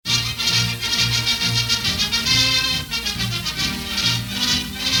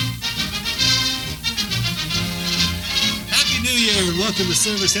welcome to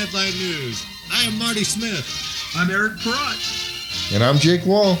Service Headline News. I am Marty Smith. I'm Eric Perrott. And I'm Jake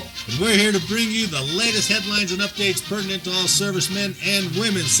Wall. And we're here to bring you the latest headlines and updates pertinent to all servicemen and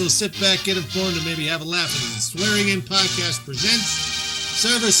women. So sit back, get informed, and maybe have a laugh as the Swearing In Podcast presents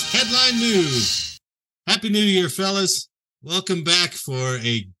Service Headline News. Happy New Year, fellas. Welcome back for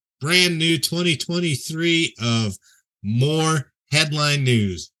a brand new 2023 of more headline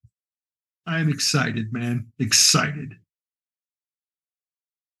news. I'm excited, man. Excited.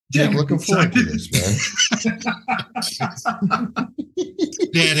 Yeah, I'm looking forward to this, man.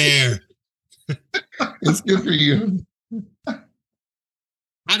 Dead air. It's good for you.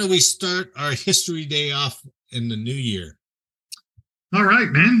 How do we start our History Day off in the new year? All right,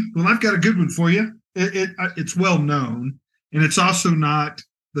 man. Well, I've got a good one for you. It's well known, and it's also not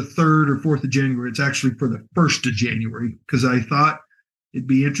the 3rd or 4th of January. It's actually for the 1st of January, because I thought it'd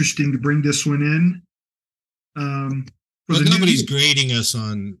be interesting to bring this one in. But nobody's grading us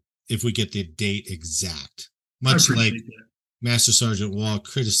on if we get the date exact. Much like that. Master Sergeant Wall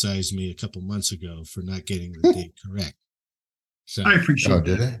criticized me a couple months ago for not getting the date correct. So I appreciate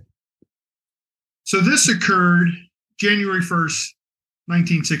did that. it? So this occurred January 1st,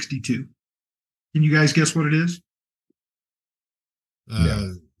 1962. Can you guys guess what it is?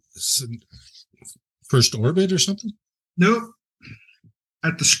 First orbit or something? Nope.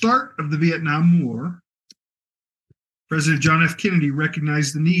 At the start of the Vietnam War, President John F. Kennedy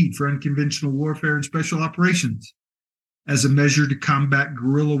recognized the need for unconventional warfare and special operations as a measure to combat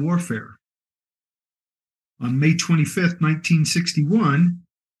guerrilla warfare. On May 25th, 1961,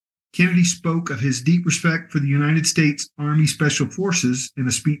 Kennedy spoke of his deep respect for the United States Army Special Forces in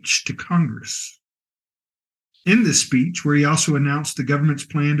a speech to Congress. In this speech, where he also announced the government's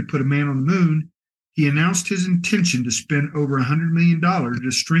plan to put a man on the moon, he announced his intention to spend over $100 million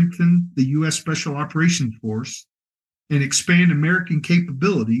to strengthen the U.S. Special Operations Force and expand American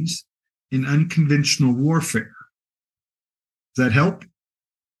capabilities in unconventional warfare. Does that help?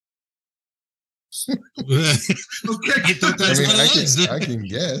 Okay. I thought that's what it was. I can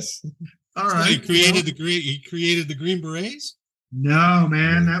guess. All right. He created the Green Berets? No,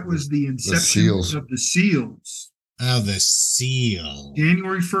 man, that was the inception of the SEALs. Oh, the SEAL.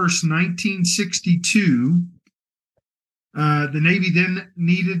 January 1st, 1962. The Navy then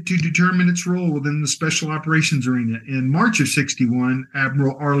needed to determine its role within the special operations arena. In March of 61,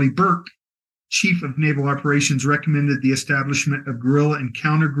 Admiral Arleigh Burke, Chief of Naval Operations, recommended the establishment of guerrilla and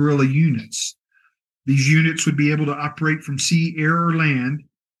counter-guerrilla units. These units would be able to operate from sea, air, or land,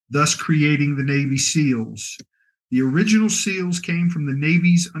 thus creating the Navy SEALs. The original SEALs came from the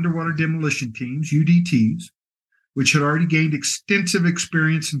Navy's underwater demolition teams, UDTs, which had already gained extensive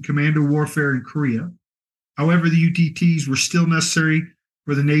experience in commando warfare in Korea. However, the UDTs were still necessary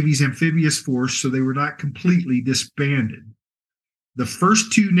for the Navy's amphibious force, so they were not completely disbanded. The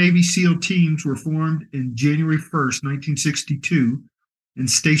first 2 Navy SEAL teams were formed in January 1st, 1962, and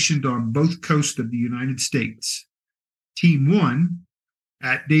stationed on both coasts of the United States. Team 1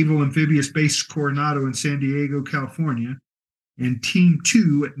 at Naval Amphibious Base Coronado in San Diego, California, and Team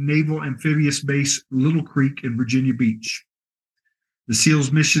 2 at Naval Amphibious Base Little Creek in Virginia Beach. The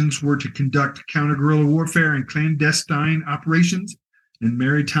SEALs' missions were to conduct counter-guerrilla warfare and clandestine operations in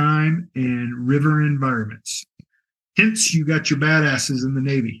maritime and river environments. Hence, you got your badasses in the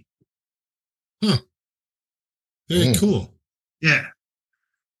Navy. Huh. Very cool. Yeah.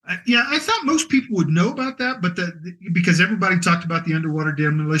 I thought most people would know about that, but because everybody talked about the underwater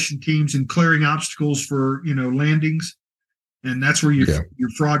demolition teams and clearing obstacles for, landings. And that's where your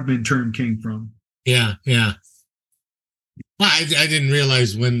frogman term came from. Yeah, yeah. Well, I didn't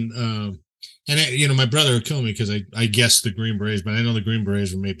realize when, my brother would kill me because I guessed the Green Berets, but I know the Green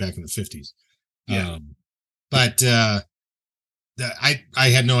Berets were made back in the 50s. Yeah. But I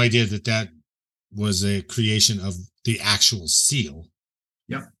had no idea that was a creation of the actual SEAL.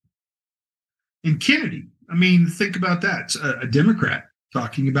 Yep. And Kennedy, think about that. It's a Democrat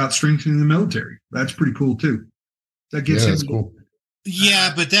talking about strengthening the military. That's pretty cool too. That gets him. Cool.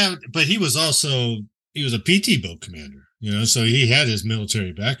 Yeah, but he was a PT boat commander, so he had his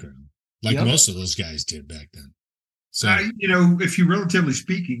military background, like most of those guys did back then. So, if you relatively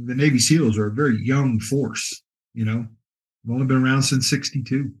speaking, the Navy SEALs are a very young force. They've only been around since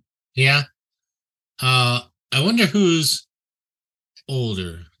 62. Yeah. I wonder who's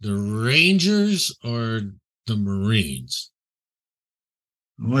older, the Rangers or the Marines?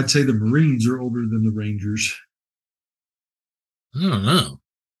 Well, I'd say the Marines are older than the Rangers. I don't know.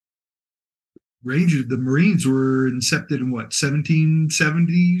 The Marines were incepted in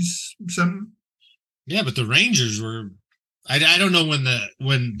 1770s something? Yeah, but the Rangers were. I don't know when the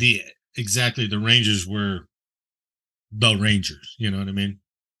Rangers were the Rangers. You know what I mean?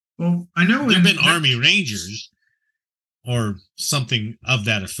 Well, I know There have been Army Rangers or something of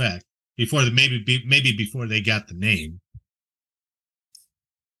that effect before maybe before they got the name.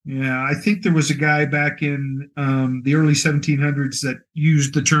 Yeah, I think there was a guy back in the early 1700s that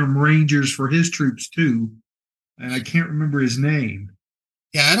used the term Rangers for his troops too, and I can't remember his name.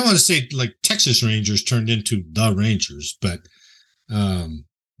 Yeah, I don't want to say like Texas Rangers turned into the Rangers, but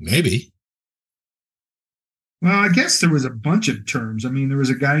maybe. Well, I guess there was a bunch of terms. I mean, there was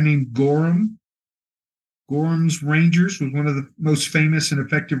a guy named Gorham. Gorham's Rangers was one of the most famous and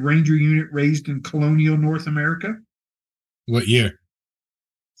effective ranger unit raised in colonial North America. What year?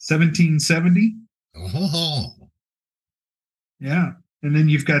 1770. Oh. Yeah. And then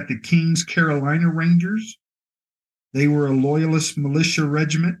you've got the King's Carolina Rangers. They were a loyalist militia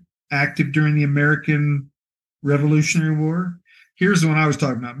regiment active during the American Revolutionary War. Here's the one I was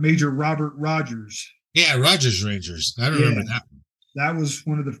talking about, Major Robert Rogers. Yeah, Rogers Rangers. I remember that one. That was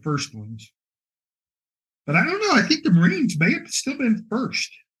one of the first ones. But I don't know. I think the Marines may have still been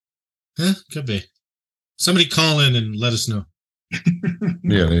first. Yeah, could be. Somebody call in and let us know.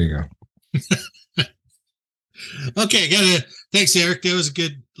 Yeah, there you go. Okay, thanks, Eric. That was a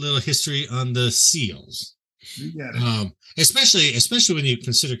good little history on the SEALs. You got it. Especially when you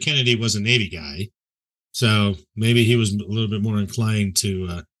consider Kennedy was a Navy guy, so maybe he was a little bit more inclined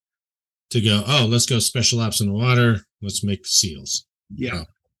to go. Oh, let's go special ops in the water. Let's make SEALs. Yeah.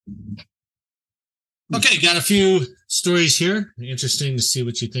 Okay, got a few stories here. Interesting to see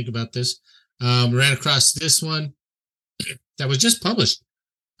what you think about this. Ran across this one that was just published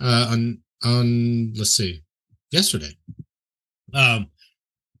on let's see, yesterday.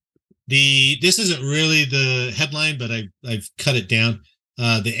 This isn't really the headline, but I've cut it down.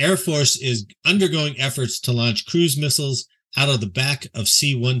 The Air Force is undergoing efforts to launch cruise missiles out of the back of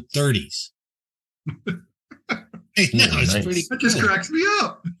C-130s. It's nice. pretty That just cracks me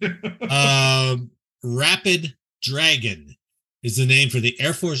up. Rapid Dragon is the name for the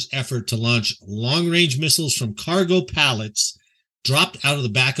Air Force effort to launch long-range missiles from cargo pallets dropped out of the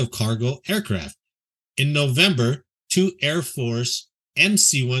back of cargo aircraft. In November, 2 Air Force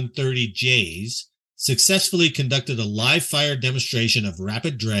MC-130Js successfully conducted a live-fire demonstration of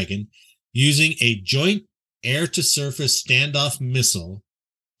Rapid Dragon using a joint air-to-surface standoff missile,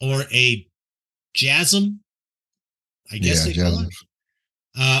 or a JASM, I guess they call it,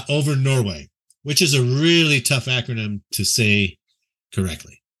 over Norway, which is a really tough acronym to say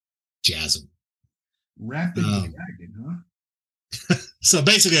correctly. JASM. Rapid Dragon, huh? So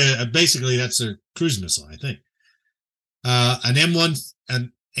basically that's a cruise missile, I think. An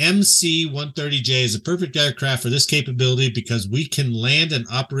MC-130J is a perfect aircraft for this capability because we can land and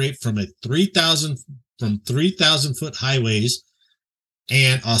operate from 3,000 foot highways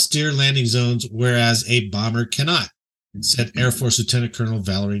and austere landing zones, whereas a bomber cannot, said Air Force Lieutenant Colonel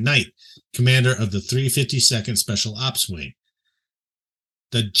Valerie Knight, commander of the 352nd Special Ops Wing.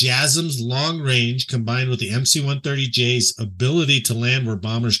 The JASM's long range, combined with the MC-130J's ability to land where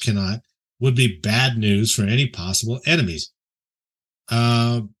bombers cannot, would be bad news for any possible enemies.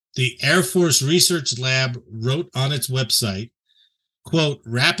 The Air Force Research Lab wrote on its website, quote,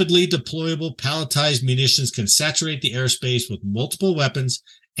 rapidly deployable palletized munitions can saturate the airspace with multiple weapons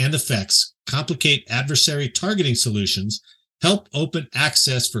and effects, complicate adversary targeting solutions, help open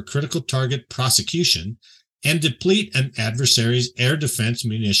access for critical target prosecution, and deplete an adversary's air defense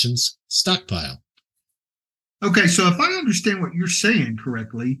munitions stockpile. Okay, so if I understand what you're saying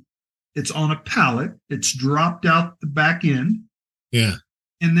correctly, it's on a pallet, it's dropped out the back end. Yeah.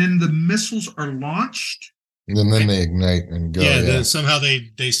 And then the missiles are launched. And then they ignite and go. Yeah. Somehow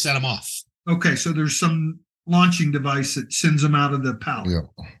they set them off. Okay, so there's some launching device that sends them out of the pallet. Yeah.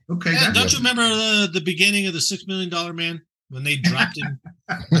 Okay. Yeah, don't you remember the beginning of the $6 Million Man when they dropped him?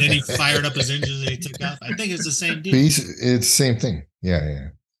 Then he fired up his engines and he took off. I think it's the same deal. It's the same thing. Yeah.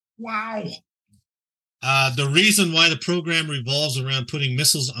 Wow. The reason why the program revolves around putting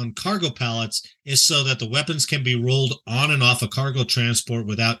missiles on cargo pallets is so that the weapons can be rolled on and off a cargo transport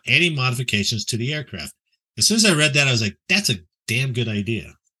without any modifications to the aircraft. As soon as I read that, I was like, that's a damn good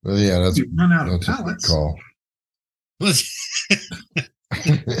idea. Well, yeah, that's You run out of a good pallets. call.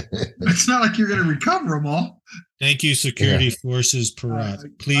 It's not like you're going to recover them all. Thank you, Security Forces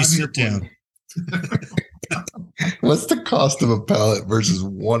Parat. Please sit down. What's the cost of a pallet versus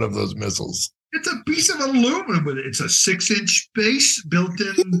one of those missiles? It's a piece of aluminum with it. It's a 6-inch base built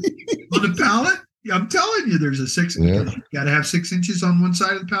in on the pallet. I'm telling you, there's a 6 inch. Yeah. You got to have 6 inches on one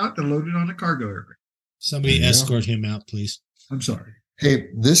side of the pallet to load it on a cargo aircraft. Somebody escort him out, please. I'm sorry. Hey,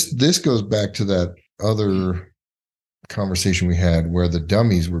 this goes back to that other conversation we had where the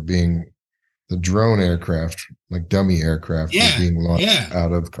dummies were being the drone aircraft, like dummy aircraft, are being launched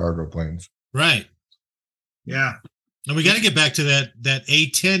out of cargo planes. Right. Yeah. And we got to get back to that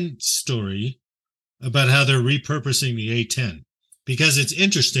A-10 story about how they're repurposing the A-10, because it's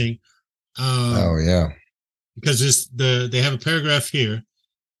interesting. Because they have a paragraph here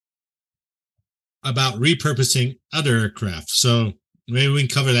about repurposing other aircraft. So maybe we can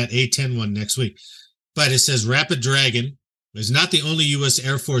cover that A-10 one next week. But it says Rapid Dragon is not the only U.S.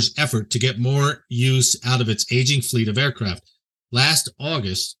 Air Force effort to get more use out of its aging fleet of aircraft. Last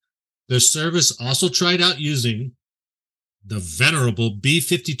August, the service also tried out using the venerable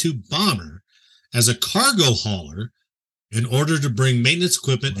B-52 bomber as a cargo hauler in order to bring maintenance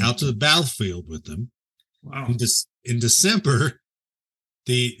equipment out to the battlefield with them. Wow. In December,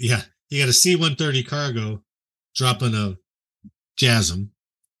 you got a C-130 cargo dropping a JASM,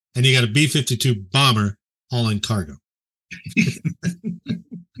 and you got a B-52 bomber hauling cargo.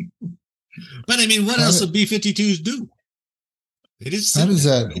 But I mean, what else do B-52s do? How does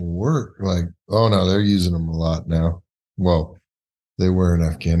that work? Like, oh no, they're using them a lot now. Well, they were in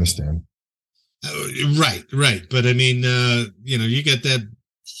Afghanistan. Right. But I mean, you got that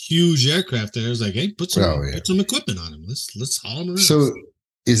huge aircraft there. It's like, hey, put some equipment on them. Let's haul them around. So,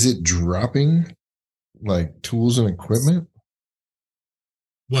 is it dropping like tools and equipment?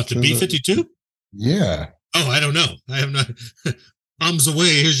 What, the B-52? Yeah. Oh, I don't know. I have not. Bombs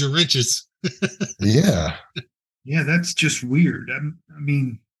away. Here's your wrenches. Yeah. Yeah, that's just weird. I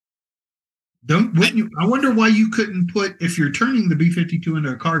mean, I wonder why you couldn't put, if you're turning the B-52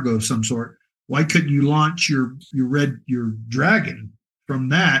 into a cargo of some sort, why couldn't you launch your Dragon from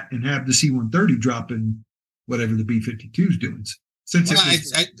that and have the C-130 drop in whatever the B-52 is doing?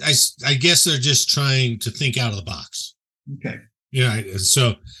 I guess they're just trying to think out of the box. Okay. Yeah.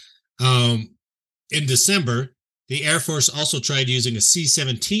 So, in December, the Air Force also tried using a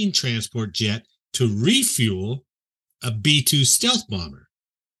C-17 transport jet to refuel a B-2 stealth bomber,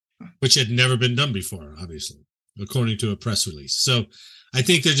 which had never been done before, obviously, according to a press release. So I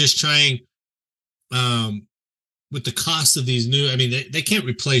think they're just trying, with the cost of these new, I mean, they can't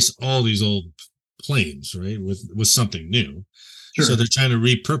replace all these old planes, right, with something new. Sure. So they're trying to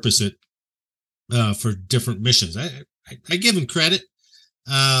repurpose it for different missions. I give them credit.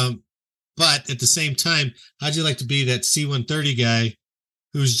 But at the same time, how'd you like to be that C-130 guy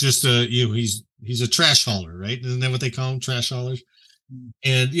who's just he's a trash hauler, right? Isn't that what they call them, trash haulers?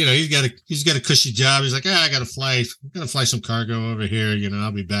 And he's got a cushy job. He's like, I gotta fly some cargo over here.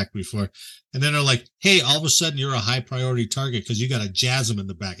 I'll be back before. And then they're like, hey, all of a sudden you're a high priority target because you got a JASM in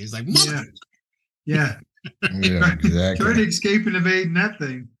the back. He's like, mother. Yeah, exactly. Try to escape and evade in that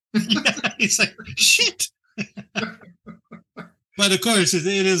thing. He's like, shit. But of course, it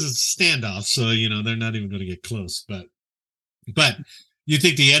is a standoff, so they're not even going to get close. But you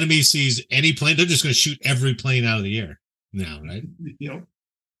think the enemy sees any plane? They're just going to shoot every plane out of the air now, right? Yep.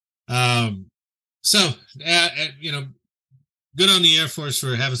 So good on the Air Force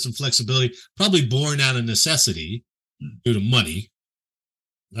for having some flexibility, probably born out of necessity due to money,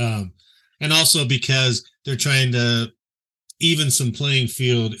 and also because they're trying to even some playing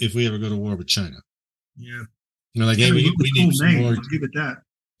field if we ever go to war with China. Yeah. Like, hey, we need some more. I'll give it that.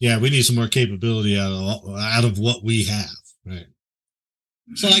 Yeah, we need some more capability out of what we have, right?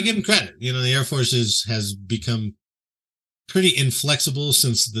 So I give them credit. The Air Force has become pretty inflexible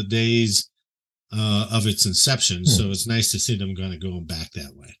since the days of its inception. So it's nice to see them kind of going back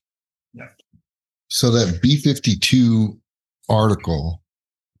that way. Yeah. So that B-52 article,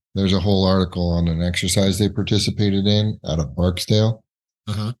 there's a whole article on an exercise they participated in out of Barksdale.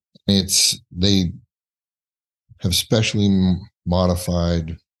 Uh-huh. They have specially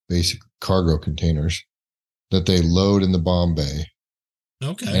modified basic cargo containers that they load in the bomb bay.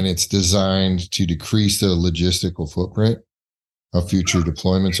 Okay. And it's designed to decrease the logistical footprint of future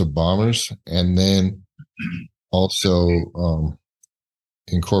deployments of bombers, and then also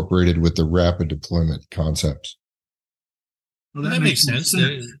incorporated with the rapid deployment concepts. Well, that makes sense.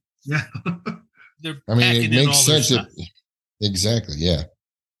 Yeah. It makes sense. Exactly. Yeah.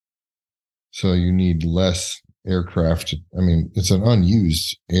 So you need less aircraft. It's an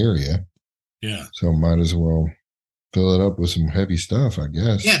unused area. Yeah. So might as well fill it up with some heavy stuff, I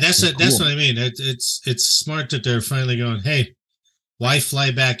guess. Yeah, that's what I mean. It's smart that they're finally going, hey, why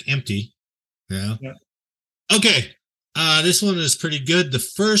fly back empty? Yeah. Okay. This one is pretty good. The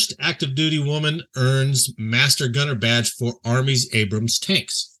first active duty woman earns Master Gunner badge for Army's Abrams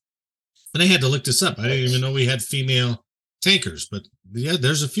tanks. And I had to look this up. I didn't even know we had female tankers, but yeah,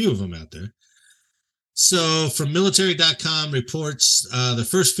 there's a few of them out there. So from military.com reports the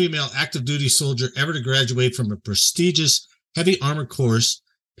first female active duty soldier ever to graduate from a prestigious heavy armor course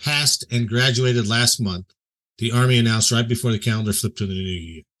passed and graduated last month, the Army announced right before the calendar flipped to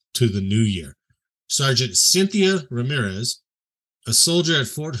the new year. Sergeant Cynthia Ramirez, a soldier at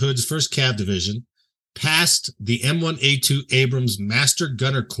Fort Hood's 1st Cav Division, passed the M1A2 Abrams Master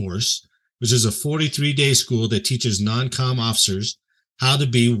Gunner course, which is a 43-day school that teaches non-com officers how to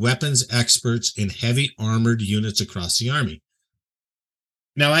be weapons experts in heavy armored units across the Army.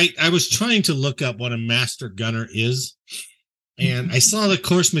 Now, I was trying to look up what a Master Gunner is, and I saw the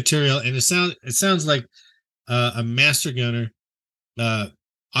course material, and it sounds like a Master Gunner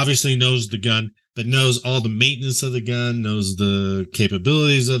obviously knows the gun, but knows all the maintenance of the gun, knows the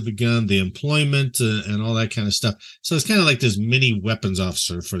capabilities of the gun, the employment, and all that kind of stuff. So it's kind of like this mini weapons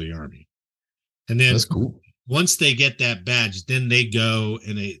officer for the Army. And then that's cool. Once they get that badge, then they go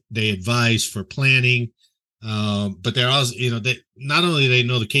and they advise for planning. But they're also, they not only they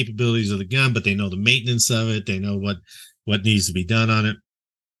know the capabilities of the gun, but they know the maintenance of it. They know what needs to be done on it.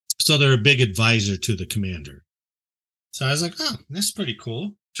 So they're a big advisor to the commander. So I was like, oh, that's pretty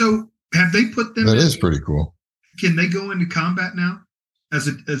cool. So have they put them? That is pretty cool. Can they go into combat now as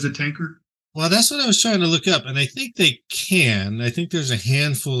a tanker? Well, that's what I was trying to look up, and I think they can. I think there's a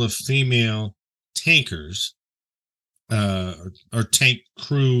handful of female tankers or tank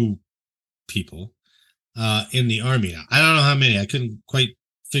crew people in the Army now. I don't know how many. I couldn't quite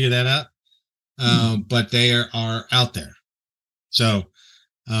figure that out, but they are out there. So,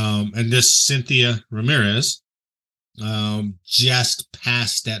 and this Cynthia Ramirez just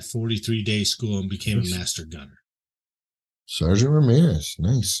passed that 43-day school and became a Master Gunner. Sergeant Ramirez,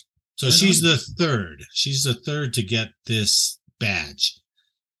 nice. So she's the third. She's the third to get this badge.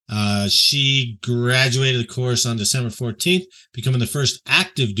 She graduated the course on December 14th, becoming the first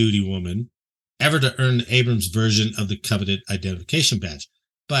active duty woman ever to earn the Abrams version of the coveted identification badge.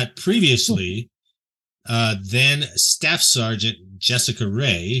 But previously, then Staff Sergeant Jessica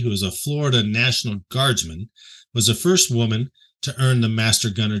Ray, who was a Florida National Guardsman, was the first woman to earn the Master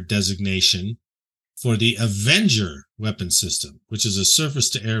Gunner designation for the Avenger weapon system, which is a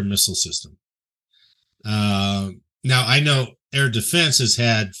surface-to-air missile system. Now, I know air defense has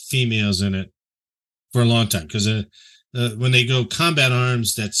had females in it for a long time because when they go combat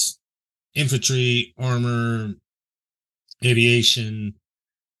arms, that's infantry, armor, aviation,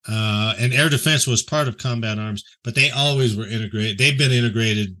 and air defense was part of combat arms, but they always were integrated. They've been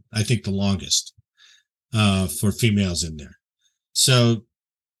integrated, I think, the longest for females in there. So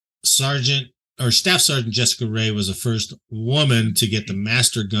Staff Sergeant Jessica Ray was the first woman to get the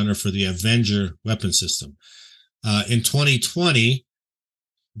Master Gunner for the Avenger weapon system. In 2020,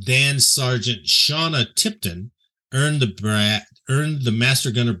 then Sergeant Shauna Tipton earned the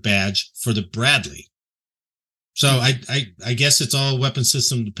Master Gunner badge for the Bradley. So I guess it's all weapon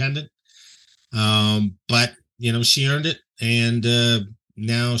system dependent. But she earned it, and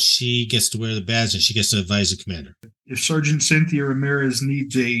now she gets to wear the badge and she gets to advise the commander. If Sergeant Cynthia Ramirez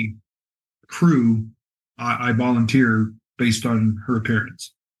needs a crew, I volunteer based on her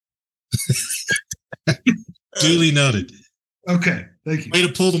appearance. Duly noted. Okay, thank you. Way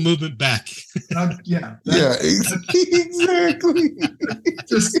to pull the movement back. Yeah, exactly.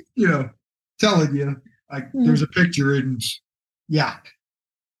 Just telling you, there's a picture and yeah,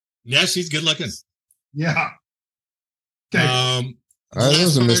 she's good looking. Yeah. That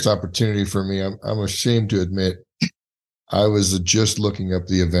was a missed opportunity for me. I'm ashamed to admit I was just looking up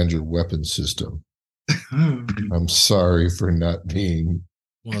the Avenger weapon system. I'm sorry for not being.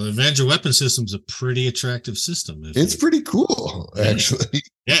 Well, the Avenger weapon system is a pretty attractive system. It's pretty cool, actually.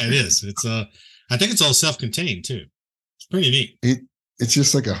 Yeah, it is. It's I think it's all self-contained too. It's pretty neat. It's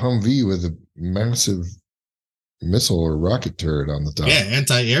just like a Humvee with a massive missile or rocket turret on the top. Yeah,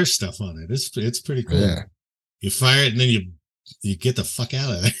 anti-air stuff on it. It's pretty cool. Yeah. You fire it and then you get the fuck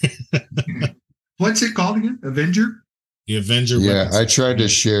out of there. What's it called again? Avenger? The Avenger. Yeah, I tried to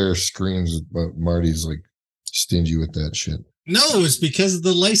share screens, but Marty's like stingy with that shit. No, it's because of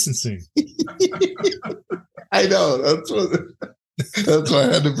the licensing. I know. That's why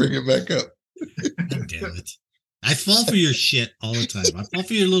I had to bring it back up. God damn it. I fall for your shit all the time. I fall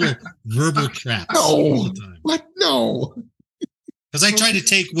for your little verbal traps No. all the time. What? No. Because I tried to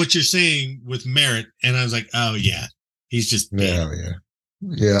take what you're saying with merit, and I was like, oh, yeah. He's just bad.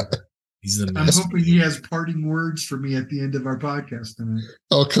 Yeah. He's the I'm hoping he has parting words for me at the end of our podcast tonight.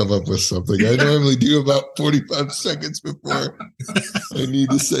 I'll come up with something. I normally do about 45 seconds before I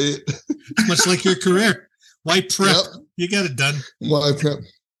need to say it. Much like your career. Why prep? Yep. You got it done. Why prep?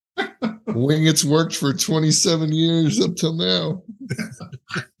 Wing, it's worked for 27 years up till now.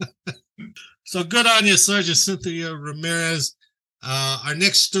 So good on you, Sergeant Cynthia Ramirez. Our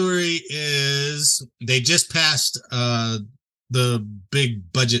next story is they just passed the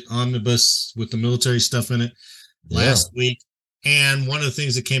big budget omnibus with the military stuff in it last week. And one of the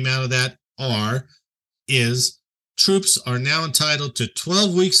things that came out of that is troops are now entitled to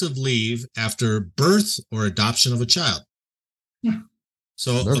 12 weeks of leave after birth or adoption of a child.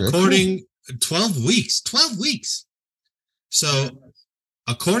 So 12 weeks. So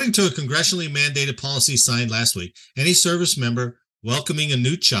according to a congressionally mandated policy signed last week, any service member welcoming a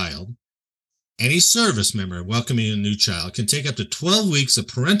new child can take up to 12 weeks of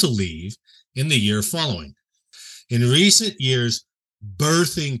parental leave in the year following. In recent years,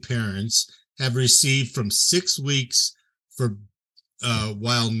 birthing parents have received from 6 weeks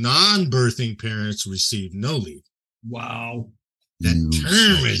while non-birthing parents receive no leave. Wow. That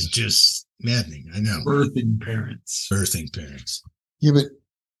term is just maddening. I know. Birthing parents. Yeah, but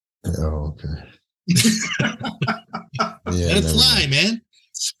okay. Let it fly, man.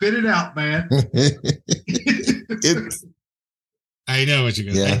 Spit it out, man. I know what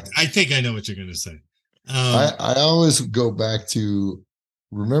you're going to I think I know what you're going to say. I always go back to,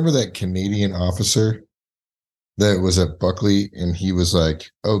 remember that Canadian officer that was at Buckley, and he was like,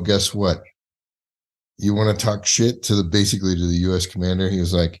 oh, guess what? You want to talk shit to the U.S. commander? He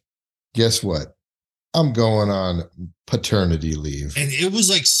was like, guess what? I'm going on paternity leave. And it was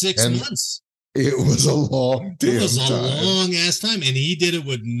like 6 months. It was a long damn time. It was a long ass time. And he did it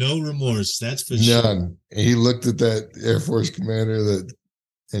with no remorse. That's for sure. None. He looked at that Air Force commander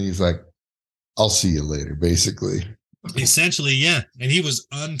and he's like, I'll see you later, basically. Essentially, yeah. And he was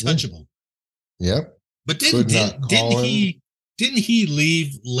untouchable. Yep. But didn't he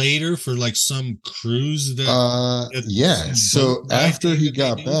leave later for like some cruise that so after he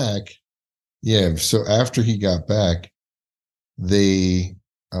got back, they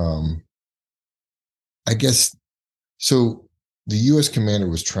I guess so the US commander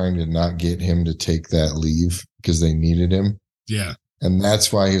was trying to not get him to take that leave because they needed him. Yeah. And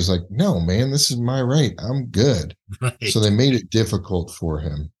that's why he was like, no, man, this is my right. I'm good. Right. So they made it difficult for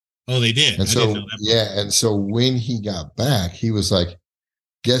him. Oh, they did. And and so when he got back, he was like,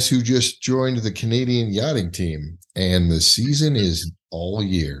 guess who just joined the Canadian yachting team? And the season is all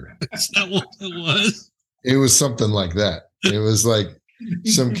year. That's not what it was. It was something like that. It was like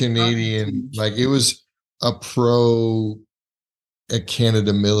some Canadian, like it was a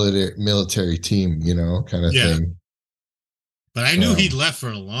Canada military team, kind of thing. But I knew he'd left for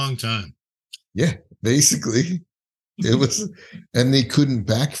a long time. Yeah, basically. It was, and they couldn't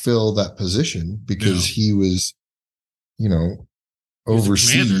backfill that position because he was,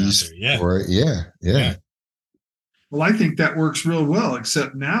 overseas. Yeah. Well, I think that works real well,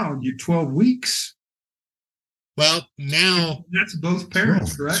 except now you 12 weeks. Well, now that's both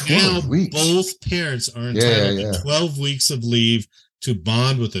parents, correct? Now both parents are entitled to 12 weeks of leave to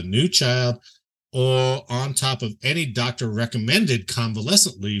bond with a new child, or on top of any doctor recommended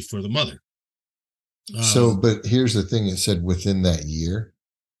convalescent leave for the mother. But here's the thing: it said within that year.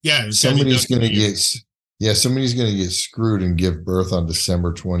 Yeah, somebody's going to get screwed and give birth on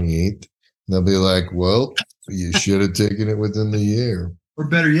December 28th. They'll be like, "Well, you should have taken it within the year." Or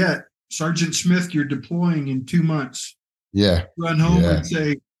better yet, Sergeant Smith, you're deploying in 2 months. Yeah. Run home and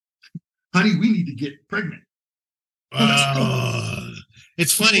say, honey, we need to get pregnant.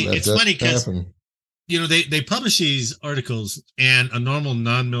 It's funny. It's funny because, they publish these articles and a normal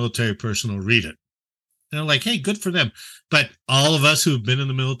non-military person will read it. And they're like, hey, good for them. But all of us who've been in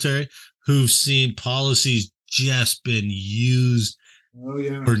the military, who've seen policies just been used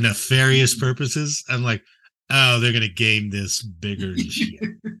for nefarious purposes, I'm like, oh, they're going to game this bigger shit.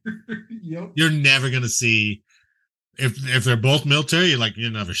 Yep. You're never going to see, if they're both military,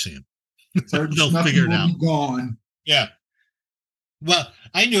 you'll never see them. They'll figure it out. Gone. Yeah. Well,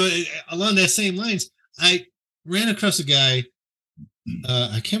 I knew it along that same lines. I ran across a guy,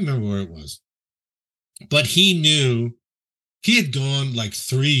 I can't remember where it was, but he knew he had gone like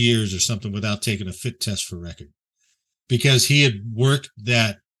 3 years or something without taking a fit test for record because he had worked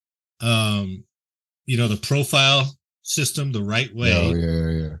that, the profile system the right way. Oh,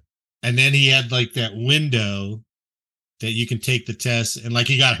 yeah. And then he had like that window that you can take the test, and like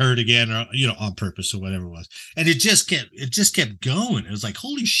he got hurt again, or on purpose or whatever it was. And it just kept going. It was like,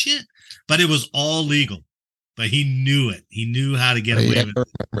 holy shit. But it was all legal. But he knew it. He knew how to get away with it. I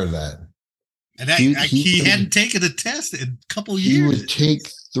remember that. And he hadn't taken a test in a couple years. He would take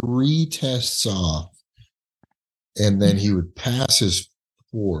 3 tests off, and then he would pass his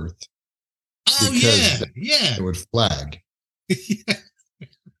 4th. Oh, yeah. It would flag. Yeah.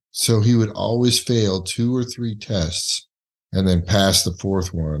 So he would always fail 2 or 3 tests and then pass the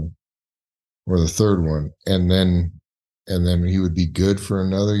 4th one or the 3rd one. And then he would be good for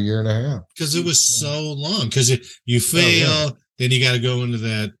another year and a half. Because it was so long. Because you fail, then you got to go into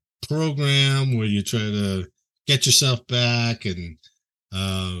that program where you try to get yourself back. And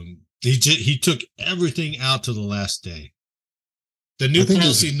he took everything out to the last day. The new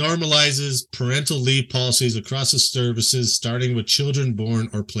policy normalizes parental leave policies across the services, starting with children born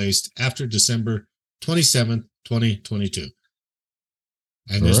or placed after December 27th, 2022.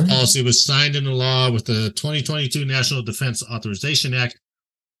 And this policy was signed into law with the 2022 National Defense Authorization Act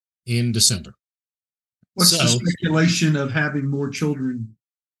in December. What's the speculation of having more children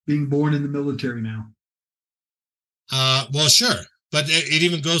being born in the military now? Well, sure. But it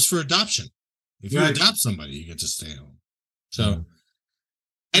even goes for adoption. If you adopt somebody, you get to stay home. So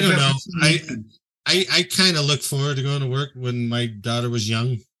I don't know. I kind of look forward to going to work when my daughter was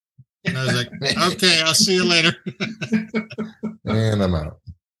young. And I was like, okay, I'll see you later. And I'm out.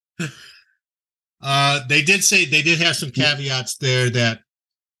 They did have some caveats there that,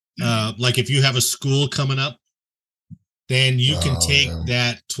 like if you have a school coming up, then you can take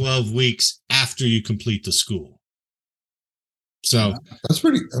that 12 weeks after you complete the school. So that's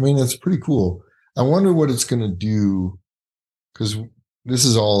pretty cool. I wonder what it's going to do, because this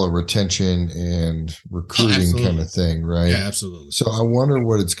is all a retention and recruiting kind of thing, right? Yeah, absolutely. So I wonder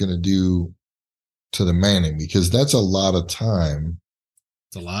what it's going to do to the manning, because that's a lot of time.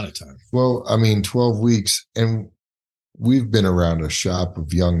 It's a lot of time. Well, 12 weeks, and we've been around a shop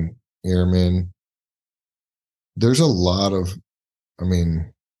of young airmen. There's a lot of,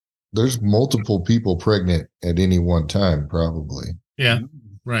 there's multiple people pregnant at any one time, probably. Yeah,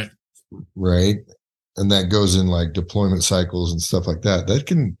 right. Right. And that goes in like deployment cycles and stuff like that. That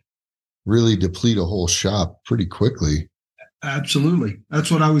can really deplete a whole shop pretty quickly. Absolutely.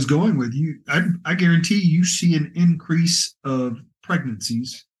 That's what I was going with. I guarantee you see an increase of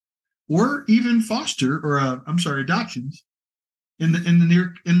pregnancies or even adoptions in the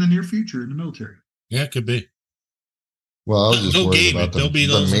near future in the military. Yeah, it could be. Well, I was just worried about the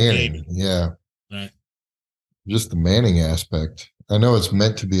manning. Yeah. Right. Just the manning aspect. I know it's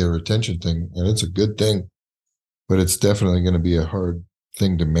meant to be a retention thing, and it's a good thing, but it's definitely going to be a hard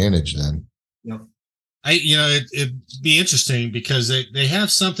thing to manage then. Yep. It'd be interesting because they have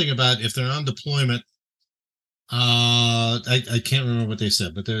something about if they're on deployment. I can't remember what they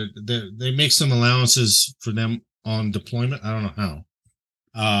said, but they make some allowances for them on deployment. I don't know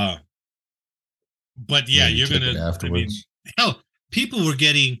how. But yeah, you're gonna afterwards. Hell, people were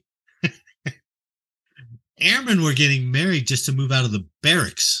getting airmen were getting married just to move out of the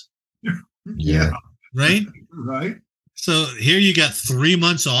barracks. Yeah. Right? Right. So here you got 3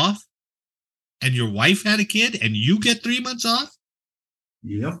 months off, and your wife had a kid, and you get 3 months off?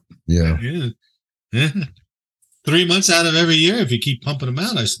 Yep. Yeah. 3 months out of every year if you keep pumping them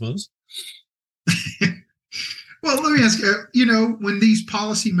out, I suppose. Well, let me ask you, when these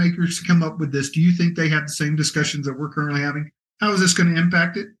policymakers come up with this, do you think they have the same discussions that we're currently having? How is this going to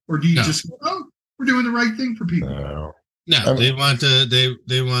impact it? Or do you just go, we're doing the right thing for people? No, they want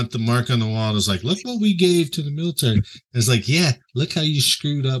the mark on the wall. It's like, look what we gave to the military. It's like, yeah, look how you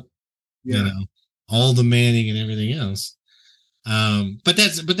screwed up, all the manning and everything else. But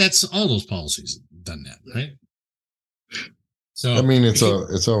that's all those policies have done that, right? So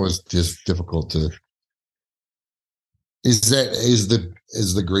it's always just difficult to. Is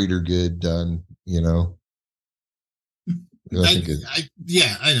the greater good done? I know,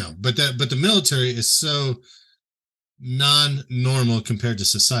 but the military is so non-normal compared to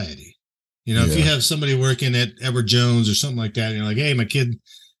society. If you have somebody working at Edward Jones or something like that, and you're like, hey, my kid,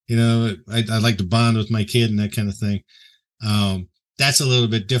 I'd like to bond with my kid and that kind of thing. That's a little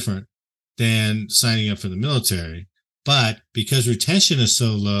bit different than signing up for the military. But because retention is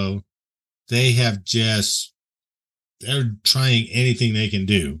so low, they're trying anything they can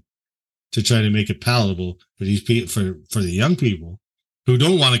do to try to make it palatable for these people, for the young people who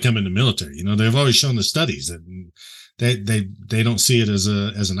don't want to come in the military. They've always shown the studies that they don't see it as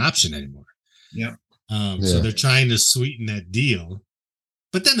an option anymore. Yeah. So they're trying to sweeten that deal.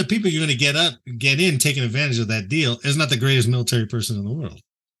 But then the people you're going to get in taking advantage of that deal is not the greatest military person in the world.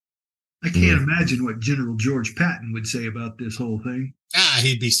 I can't imagine what General George Patton would say about this whole thing.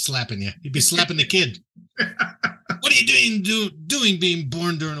 He'd be slapping you. He'd be slapping the kid. What are you doing being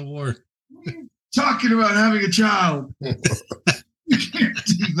born during a war? Talking about having a child. You can't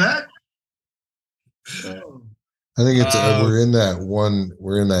do that. I think it's we're in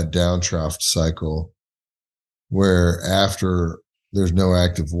that downdraft cycle where after there's no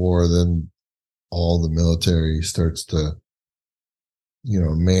active war, then all the military starts to,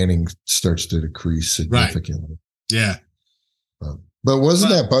 manning starts to decrease significantly. Right. Yeah. But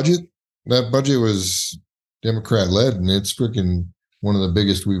wasn't that budget was Democrat led, and it's freaking one of the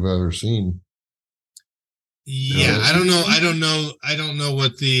biggest we've ever seen. Yeah, I don't know. I don't know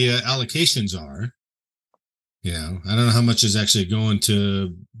what the allocations are. Yeah, I don't know how much is actually going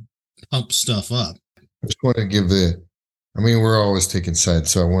to pump stuff up. I just want to give we're always taking sides,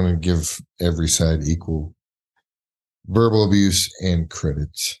 so I want to give every side equal verbal abuse and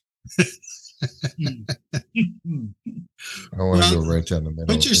credits. I want to go right down the middle.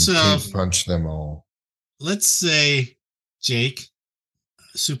 Put yourself, and punch them all. Let's say, Jake,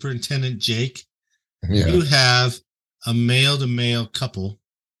 Superintendent Jake, Yeah. You have a male-to-male couple,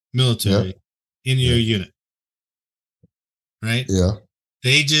 military, in your unit, right? Yeah.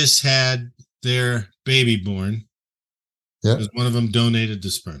 They just had their baby born. Yeah. Because one of them donated the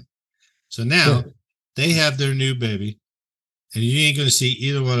sperm. So now they have their new baby, and you ain't going to see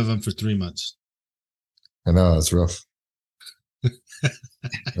either one of them for 3 months. I know, that's rough.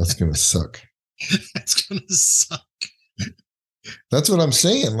 That's going to suck. That's going to suck. That's what I'm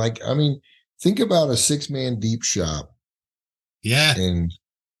saying. Like, I mean, think about a 6-man deep shop. Yeah.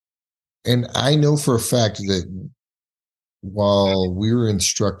 And I know for a fact that while we were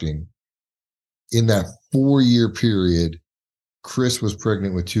instructing, in that 4-year period, Chris was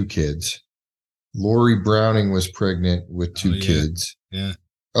pregnant with 2 kids. Lori Browning was pregnant with 2 kids. Yeah.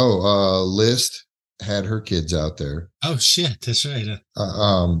 List had her kids out there. Oh shit, that's right.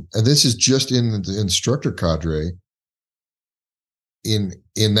 And this is just in the instructor cadre in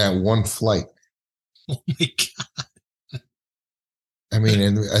that one flight. Oh my God. I mean,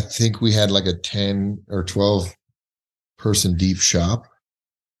 and I think we had like a 10 or 12 person deep shop.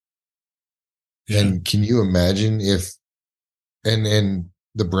 Yeah. And can you imagine if and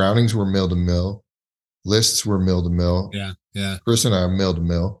the Brownings were mill to mill, Lists were mill to mill. Yeah, yeah. Chris and I are mill to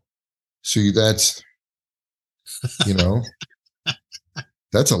mill. So that's,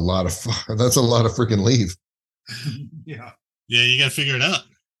 that's a lot of freaking leave. Yeah. Yeah, you got to figure it out.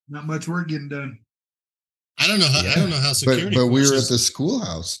 Not much work getting done. I don't know how security. But we were at the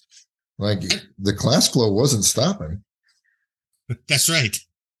schoolhouse. Like the class flow wasn't stopping. That's right.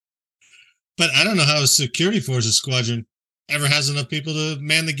 But I don't know how a security forces squadron ever has enough people to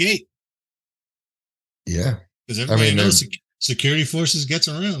man the gate. Yeah. Because everybody knows security forces gets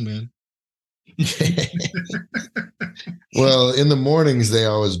around, man. Well, in the mornings they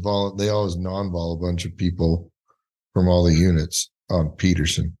always non-vol a bunch of people from all the units on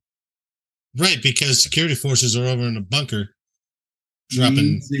Peterson. Right, because security forces are over in the bunker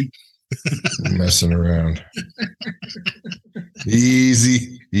dropping messing around.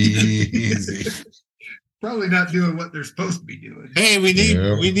 Easy. Probably not doing what they're supposed to be doing. Hey, we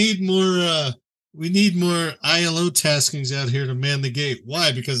need more ILO taskings out here to man the gate.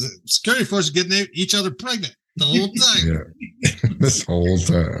 Why? Because the security forces are getting each other pregnant the whole time. Yeah. This whole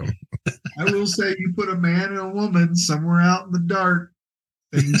time. I will say, you put a man and a woman somewhere out in the dark,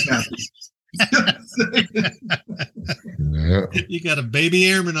 things happen. Yeah. You got a baby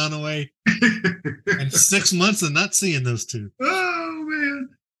airman on the way, and 6 months of not seeing those two. Oh man!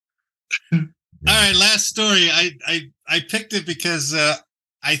 All right, last story. I picked it because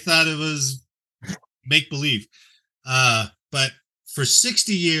I thought it was make believe, but for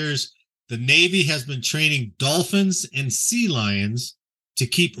 60 years, the Navy has been training dolphins and sea lions to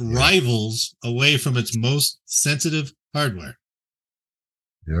keep rivals away from its most sensitive hardware.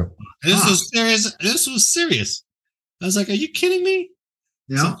 Yep. This was serious. This was serious. I was like, "Are you kidding me?"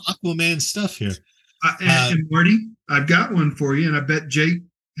 Yeah. Some Aquaman stuff here. And Marty, I've got one for you, and I bet Jake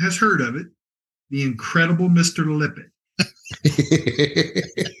has heard of it. The Incredible Mr. Lippet.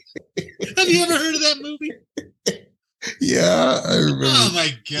 Have you ever heard of that movie? Yeah, I remember. Oh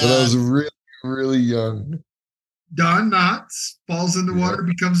my God! When I was really, really young. Don Knotts falls in the water,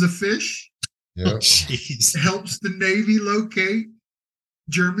 becomes a fish. Yeah. Oh, helps the Navy locate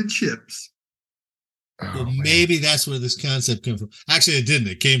German ships. Well, maybe that's where this concept came from. Actually, it didn't.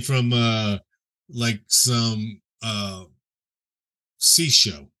 It came from like some sea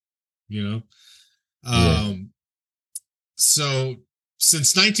show, So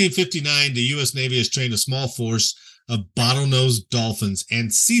since 1959, the U.S. Navy has trained a small force of bottlenose dolphins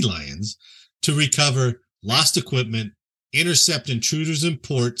and sea lions to recover lost equipment, intercept intruders in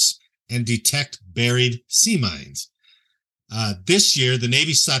ports, and detect buried sea mines. This year, the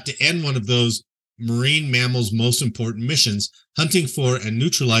Navy sought to end one of those marine mammals' most important missions, hunting for and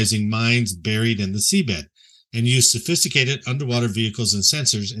neutralizing mines buried in the seabed, and use sophisticated underwater vehicles and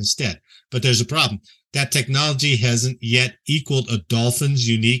sensors instead. But there's a problem. That technology hasn't yet equaled a dolphin's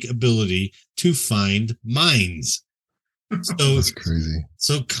unique ability to find mines. So that's crazy.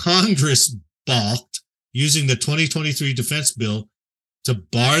 So Congress balked, using the 2023 defense bill to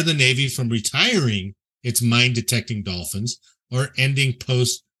bar the Navy from retiring its mine-detecting dolphins or ending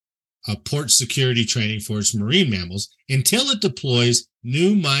port security training for its marine mammals until it deploys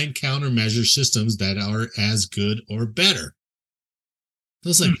new mine countermeasure systems that are as good or better. I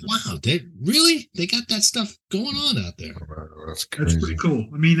was like, wow, they got that stuff going on out there. That's crazy. That's pretty cool.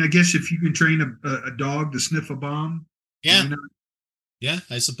 I mean, I guess if you can train a dog to sniff a bomb. Yeah. Yeah,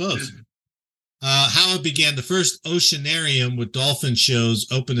 I suppose. How it began. The first oceanarium with dolphin shows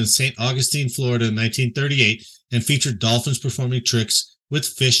opened in St. Augustine, Florida in 1938 and featured dolphins performing tricks with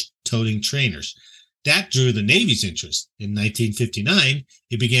fish-toting trainers. That drew the Navy's interest. In 1959,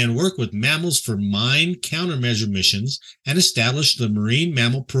 it began work with mammals for mine countermeasure missions and established the Marine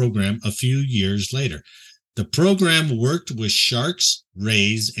Mammal Program a few years later. The program worked with sharks,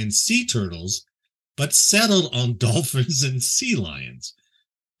 rays, and sea turtles, but settled on dolphins and sea lions.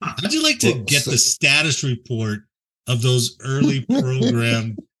 How'd you like to get the status report of those early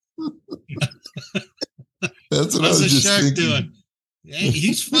program? That's what I was just shark thinking. doing? Hey,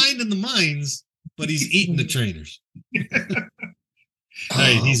 he's finding the mines, but he's eating the trainers. All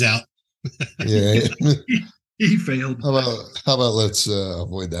right, he's out. Yeah. He failed. How about let's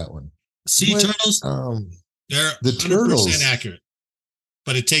avoid that one. Sea turtles, they're the 100% turtles accurate,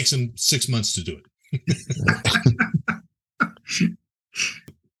 but it takes them 6 months to do it.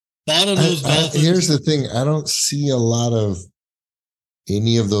 Bottlenose dolphins. Here's the thing. I don't see a lot of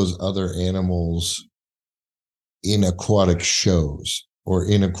any of those other animals in aquatic shows or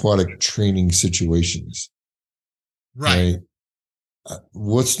in aquatic training situations. Right.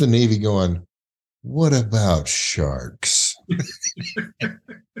 What's the Navy going? What about sharks?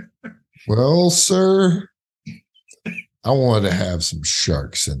 Well, sir, I want to have some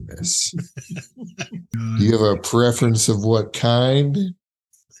sharks in this. Do you have a preference of what kind?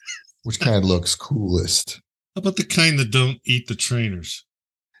 Which kind looks coolest? How about the kind that don't eat the trainers?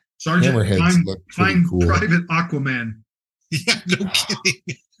 Sergeant, Hammerheads look pretty cool. Private Aquaman. Yeah, no kidding.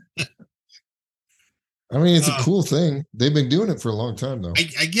 I mean, it's a cool thing. They've been doing it for a long time, though.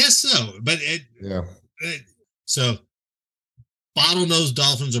 I guess so. But so bottlenose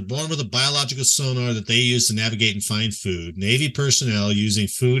dolphins are born with a biological sonar that they use to navigate and find food. Navy personnel, using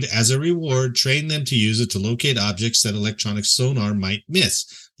food as a reward, train them to use it to locate objects that electronic sonar might miss,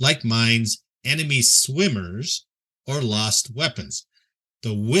 like mines, enemy swimmers, or lost weapons.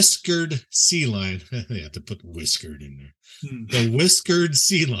 The whiskered sea lion, they have to put whiskered in there. The whiskered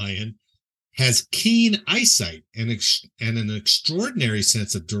sea lion has keen eyesight and an extraordinary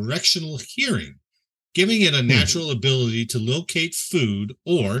sense of directional hearing, giving it a natural ability to locate food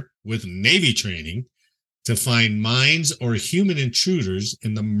or, with Navy training, to find mines or human intruders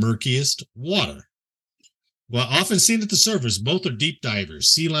in the murkiest water. While often seen at the surface, both are deep divers.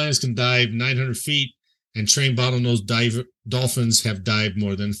 Sea lions can dive 900 feet, and trained bottlenose dolphins have dived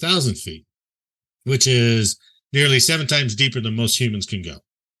more than 1,000 feet, which is nearly 7 times deeper than most humans can go.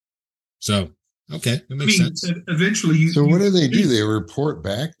 So, okay, that makes sense. Eventually, so what do? They report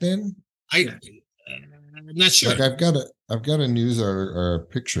back then? I'm not sure. Like I've got a news or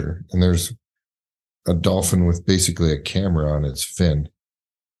picture, and there's a dolphin with basically a camera on its fin.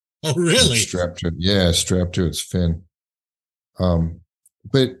 Oh, really? Strapped to its fin.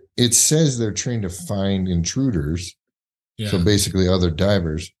 But it says they're trained to find intruders. Yeah. So basically, other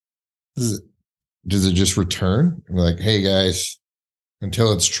divers. Does it just return? I'm like, hey guys,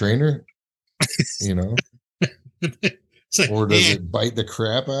 until it's trainer, like, or does it bite the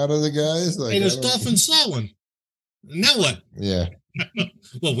crap out of the guys? Like, hey, this dolphin saw one. Now what? Yeah.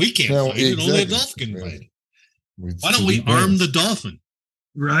 Well, we can't fight it. Only a dolphin can fight it. Why don't we arm the dolphin?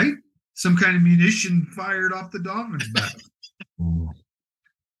 Right? Some kind of munition fired off the dolphin's back.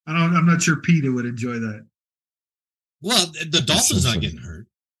 I'm not sure PETA would enjoy that. Well, the dolphin's not getting hurt.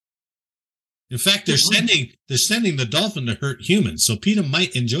 In fact, they're sending the dolphin to hurt humans, so PETA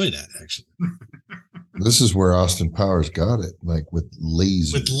might enjoy that, actually. This is where Austin Powers got it, like with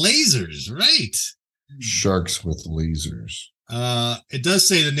lasers. With lasers, right? Sharks with lasers. It does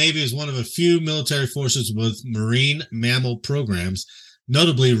say the Navy is one of a few military forces with marine mammal programs.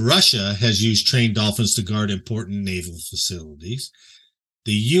 Notably, Russia has used trained dolphins to guard important naval facilities.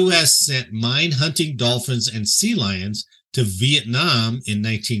 The U.S. sent mine-hunting dolphins and sea lions to Vietnam in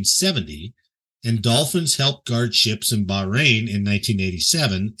 1970, and dolphins helped guard ships in Bahrain in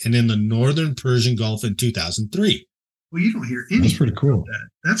 1987 and in the northern Persian Gulf in 2003. Well, you don't hear anything. That's pretty cool. That.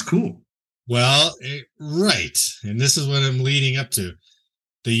 That's cool. Well, right. And this is what I'm leading up to.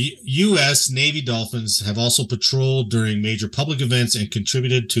 The U.S. Navy Dolphins have also patrolled during major public events and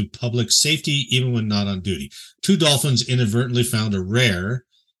contributed to public safety even when not on duty. 2 dolphins inadvertently found a rare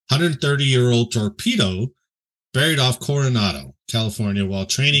 130-year-old torpedo buried off Coronado, California, while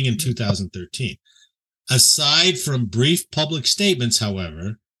training in 2013. Aside from brief public statements,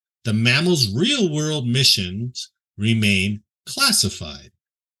 however, the Mammal's real-world missions remain classified.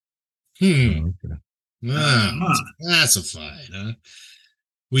 Okay. Classified, huh?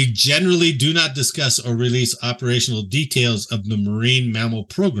 We generally do not discuss or release operational details of the Marine Mammal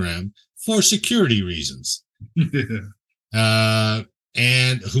program for security reasons.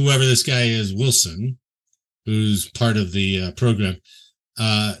 And whoever this guy is, Wilson, who's part of the program,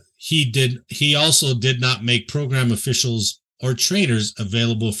 he also did not make program officials or trainers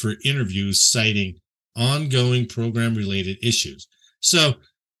available for interviews, citing ongoing program-related issues. So,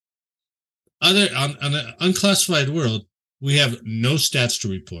 on an unclassified world, we have no stats to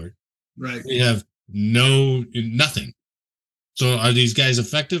report. Right. We have nothing. So, are these guys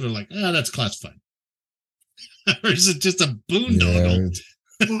effective? Or like, that's classified, or is it just a boondoggle?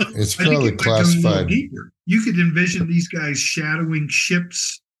 It's probably classified. You could envision these guys shadowing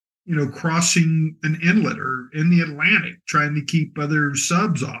ships, crossing an inlet or in the Atlantic, trying to keep other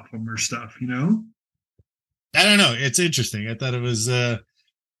subs off them or stuff. I don't know. It's interesting. I thought it was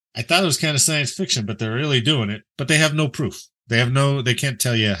kind of science fiction, but they're really doing it. But they have no proof. They can't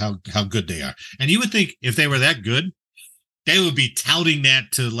tell you how good they are. And you would think if they were that good, they would be touting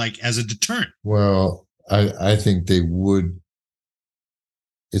that to as a deterrent. Well, I think they would.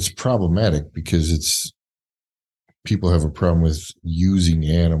 It's problematic because people have a problem with using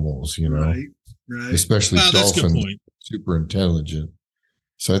animals, Right. Especially dolphins, super intelligent.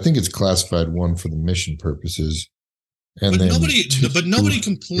 So I think it's classified one for the mission purposes. And nobody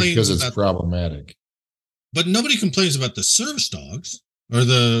complains because it's problematic. But nobody complains about the service dogs or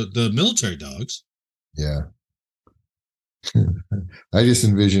the military dogs. Yeah. I just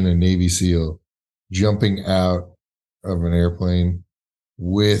envision a Navy SEAL jumping out of an airplane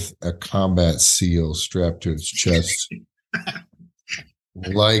with a combat SEAL strapped to its chest,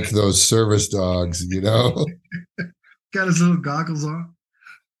 like those service dogs, Got his little goggles on.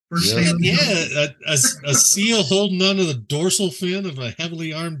 Yeah, a SEAL holding onto the dorsal fin of a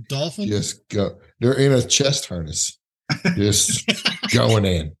heavily armed dolphin. Just go. They're in a chest harness, just going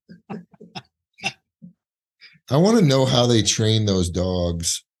in. I want to know how they train those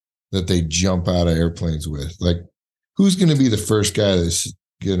dogs that they jump out of airplanes with. Like, who's going to be the first guy that's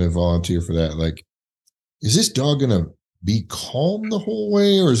going to volunteer for that? Like, is this dog going to be calm the whole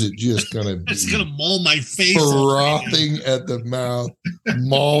way, or is it just going to be it's going to maul my face, frothing at the mouth,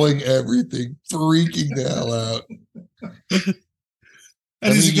 mauling everything, freaking the hell out?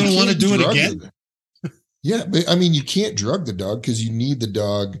 And is he going to want to do it again? Yeah, but you can't drug the dog because you need the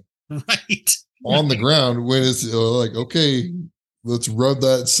dog right on the ground when it's like, okay, let's rub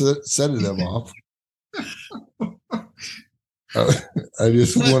that sedative off. I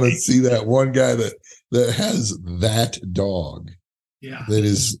just want to see that one guy that has that dog. Yeah. That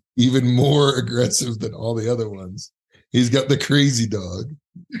is even more aggressive than all the other ones. He's got the crazy dog.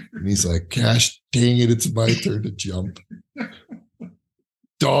 And he's like, gosh dang it, it's my turn to jump.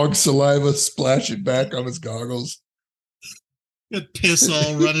 Dog saliva splashing back on his goggles. Got piss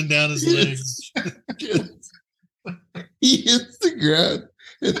all running down his legs. He hits the ground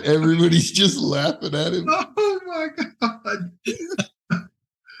and everybody's just laughing at him. Oh my God.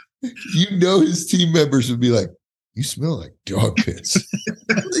 His team members would be like, you smell like dog piss.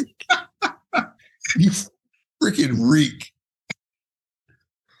 You freaking reek.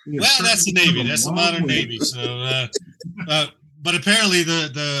 Well, that's the Navy. That's the modern Navy. So, but apparently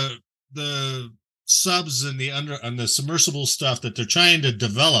the subs and the submersible stuff that they're trying to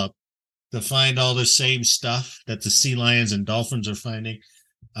develop to find all the same stuff that the sea lions and dolphins are finding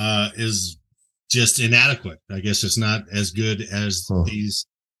is just inadequate. I guess it's not as good as these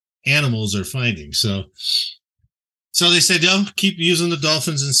animals are finding. So they said, keep using the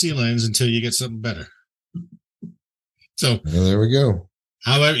dolphins and sea lions until you get something better. So there we go.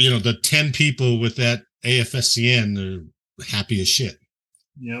 However, the 10 people with that AFSCN are happy as shit.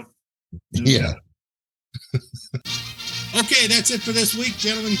 Yep. Yeah. Okay, that's it for this week,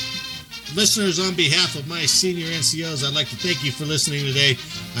 gentlemen. Listeners, on behalf of my senior NCOs, I'd like to thank you for listening today.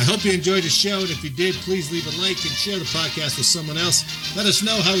 I hope you enjoyed the show, and if you did, please leave a like and share the podcast with someone else. Let us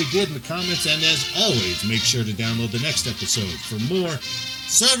know how we did in the comments, and as always, make sure to download the next episode for more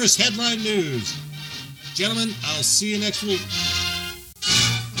service headline news. Gentlemen, I'll see you next week.